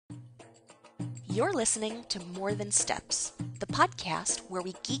You're listening to More Than Steps, the podcast where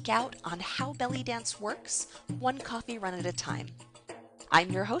we geek out on how belly dance works, one coffee run at a time.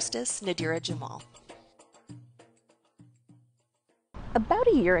 I'm your hostess, Nadira Jamal. About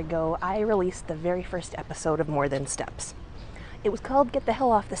a year ago, I released the very first episode of More Than Steps. It was called Get the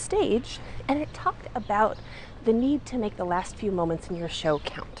Hell Off the Stage, and it talked about the need to make the last few moments in your show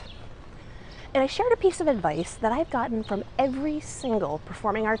count. And I shared a piece of advice that I've gotten from every single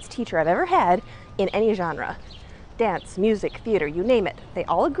performing arts teacher I've ever had in any genre. Dance, music, theater, you name it. They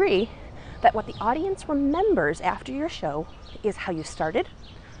all agree that what the audience remembers after your show is how you started,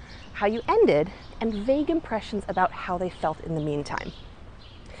 how you ended, and vague impressions about how they felt in the meantime.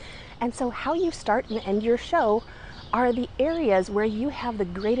 And so how you start and end your show are the areas where you have the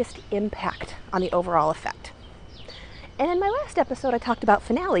greatest impact on the overall effect. And in my last episode, I talked about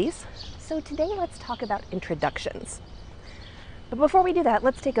finales. So today, let's talk about introductions. But before we do that,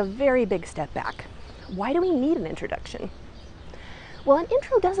 let's take a very big step back. Why do we need an introduction? Well, an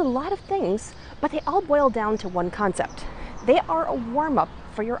intro does a lot of things, but they all boil down to one concept. They are a warm-up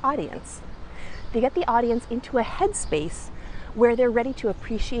for your audience. They get the audience into a headspace where they're ready to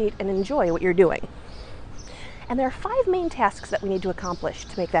appreciate and enjoy what you're doing. And there are 5 main tasks that we need to accomplish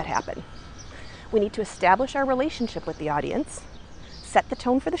to make that happen. We need to establish our relationship with the audience, set the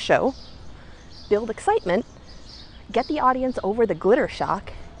tone for the show, build excitement, get the audience over the glitter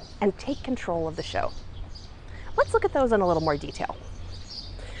shock, and take control of the show. Let's look at those in a little more detail.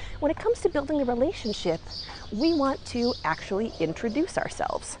 When it comes to building a relationship, we want to actually introduce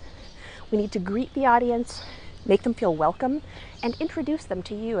ourselves. We need to greet the audience, make them feel welcome, and introduce them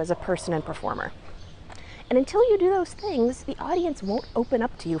to you as a person and performer. And until you do those things, the audience won't open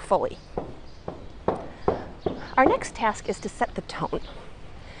up to you fully. Our next task is to set the tone.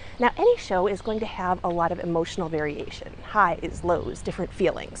 Now, any show is going to have a lot of emotional variation, highs, lows, different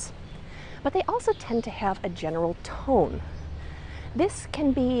feelings. But they also tend to have a general tone. This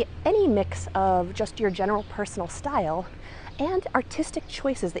can be any mix of just your general personal style and artistic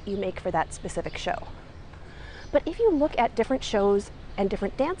choices that you make for that specific show. But if you look at different shows and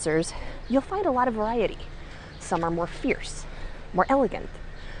different dancers, you'll find a lot of variety. Some are more fierce, more elegant,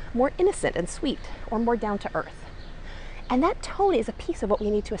 more innocent and sweet, or more down to earth. And that tone is a piece of what we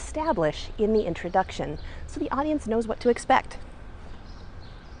need to establish in the introduction so the audience knows what to expect.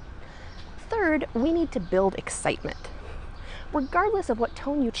 Third, we need to build excitement. Regardless of what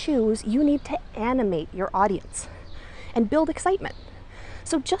tone you choose, you need to animate your audience and build excitement.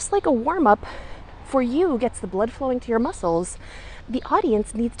 So just like a warm-up for you gets the blood flowing to your muscles, the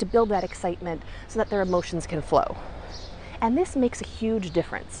audience needs to build that excitement so that their emotions can flow. And this makes a huge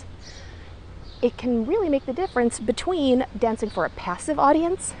difference. It can really make the difference between dancing for a passive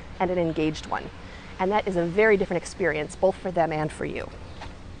audience and an engaged one. And that is a very different experience, both for them and for you.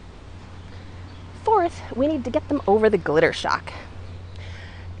 Fourth, we need to get them over the glitter shock.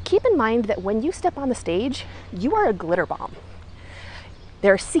 Keep in mind that when you step on the stage, you are a glitter bomb.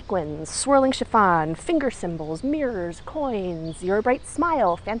 There are sequins, swirling chiffon, finger cymbals, mirrors, coins, your bright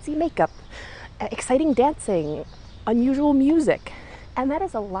smile, fancy makeup, exciting dancing, unusual music, and that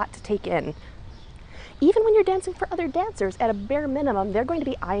is a lot to take in. Even when you're dancing for other dancers, at a bare minimum, they're going to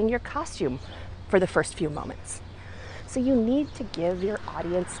be eyeing your costume for the first few moments. So you need to give your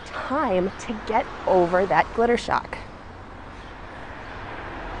audience time to get over that glitter shock.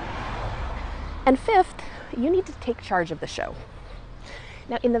 And fifth, you need to take charge of the show.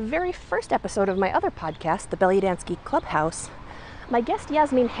 Now, in the very first episode of my other podcast, the Belly Dance Geek Clubhouse, my guest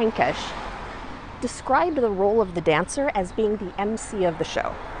Yasmin Henkesh described the role of the dancer as being the MC of the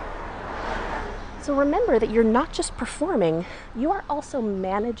show. So remember that you're not just performing, you are also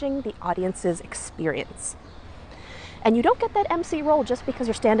managing the audience's experience. And you don't get that MC role just because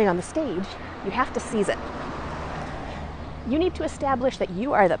you're standing on the stage. You have to seize it. You need to establish that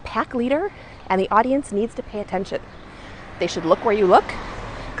you are the pack leader and the audience needs to pay attention. They should look where you look,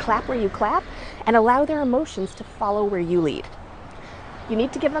 clap where you clap, and allow their emotions to follow where you lead. You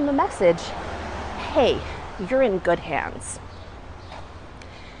need to give them the message, hey, you're in good hands.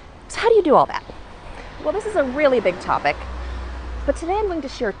 So how do you do all that? Well, this is a really big topic, but today I'm going to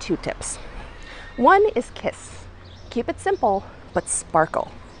share 2 tips. One is kiss. Keep it simple, but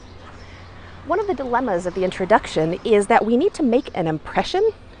sparkle. One of the dilemmas of the introduction is that we need to make an impression,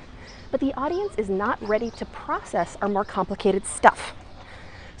 but the audience is not ready to process our more complicated stuff.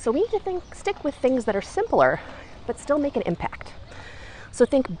 So we need to stick with things that are simpler, but still make an impact. So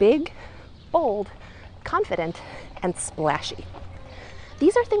think big, bold, confident, and splashy.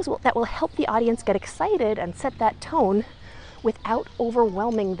 These are things that will help the audience get excited and set that tone without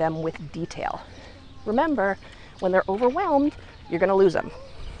overwhelming them with detail. Remember, when they're overwhelmed, you're going to lose them.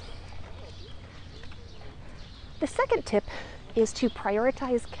 The second tip is to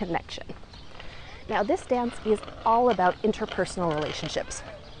prioritize connection. Now, this dance is all about interpersonal relationships.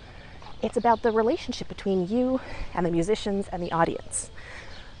 It's about the relationship between you and the musicians and the audience.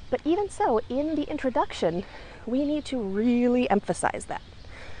 But even so, in the introduction, we need to really emphasize that.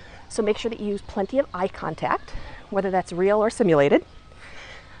 So make sure that you use plenty of eye contact, whether that's real or simulated.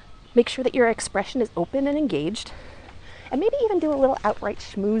 Make sure that your expression is open and engaged, and maybe even do a little outright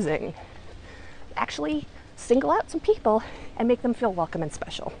schmoozing. Actually, single out some people and make them feel welcome and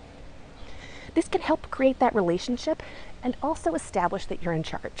special. This can help create that relationship and also establish that you're in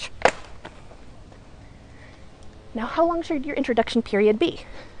charge. Now, how long should your introduction period be?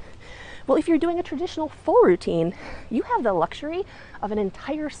 Well, if you're doing a traditional full routine, you have the luxury of an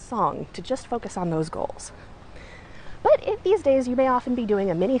entire song to just focus on those goals. But these days, you may often be doing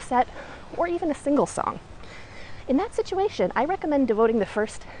a mini set or even a single song. In that situation, I recommend devoting the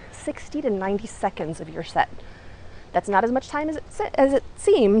first 60 to 90 seconds of your set. That's not as much time as it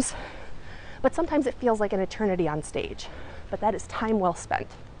seems, but sometimes it feels like an eternity on stage. But that is time well spent.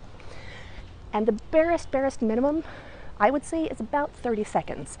 And the barest minimum, I would say, is about 30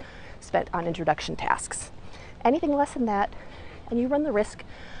 seconds spent on introduction tasks. Anything less than that, and you run the risk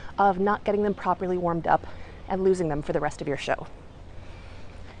of not getting them properly warmed up and losing them for the rest of your show.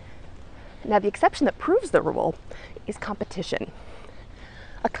 Now, the exception that proves the rule is competition.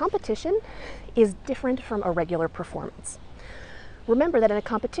 A competition is different from a regular performance. Remember that in a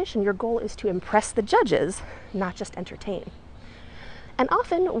competition, your goal is to impress the judges, not just entertain. And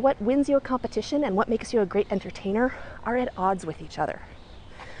often, what wins you a competition and what makes you a great entertainer are at odds with each other.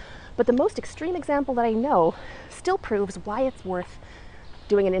 But the most extreme example that I know still proves why it's worth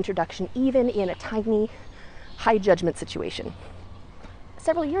doing an introduction, even in a tiny, high judgment situation.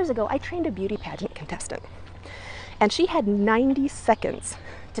 Several years ago, I trained a beauty pageant contestant, and she had 90 seconds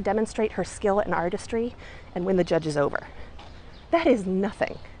to demonstrate her skill and artistry and win the judges over. That is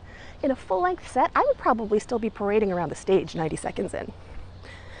nothing. In a full-length set, I would probably still be parading around the stage 90 seconds in.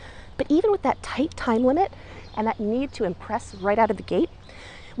 But even with that tight time limit and that need to impress right out of the gate,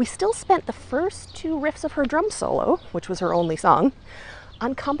 we still spent the first 2 riffs of her drum solo, which was her only song,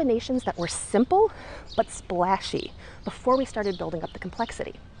 on combinations that were simple but splashy before we started building up the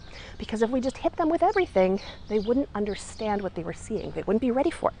complexity. Because if we just hit them with everything, they wouldn't understand what they were seeing. They wouldn't be ready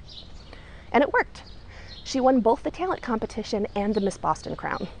for it. And it worked. She won both the talent competition and the Miss Boston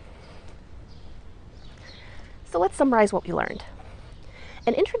crown. So let's summarize what we learned.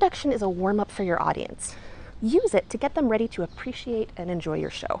 An introduction is a warm-up for your audience. Use it to get them ready to appreciate and enjoy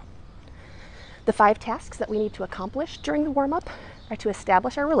your show. The 5 tasks that we need to accomplish during the warm-up are to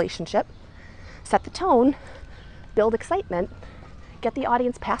establish our relationship, set the tone, build excitement, get the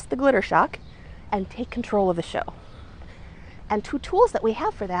audience past the glitter shock, and take control of the show. And 2 tools that we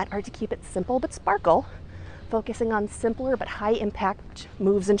have for that are to keep it simple but sparkle, focusing on simpler but high-impact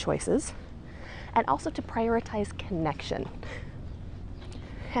moves and choices, and also to prioritize connection.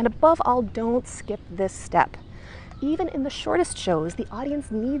 And above all, don't skip this step. Even in the shortest shows, the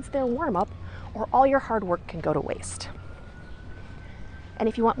audience needs their warm-up or all your hard work can go to waste. And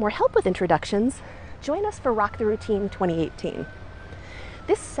if you want more help with introductions, join us for Rock the Routine 2018.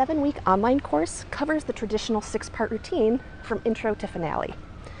 This 7-week online course covers the traditional 6-part routine from intro to finale.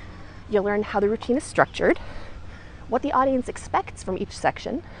 You'll learn how the routine is structured, what the audience expects from each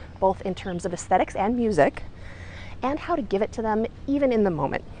section, both in terms of aesthetics and music, and how to give it to them even in the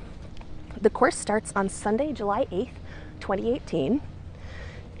moment. The course starts on Sunday, July 8th, 2018,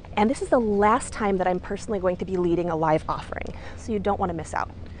 and this is the last time that I'm personally going to be leading a live offering, so you don't want to miss out.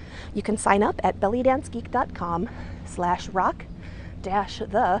 You can sign up at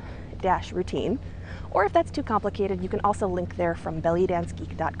bellydancegeek.com/rock-the-routine, or if that's too complicated, you can also link there from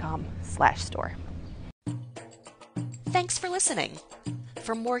bellydancegeek.com/store. Thanks for listening.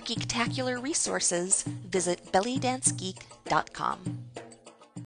 For more geektacular resources, visit bellydancegeek.com.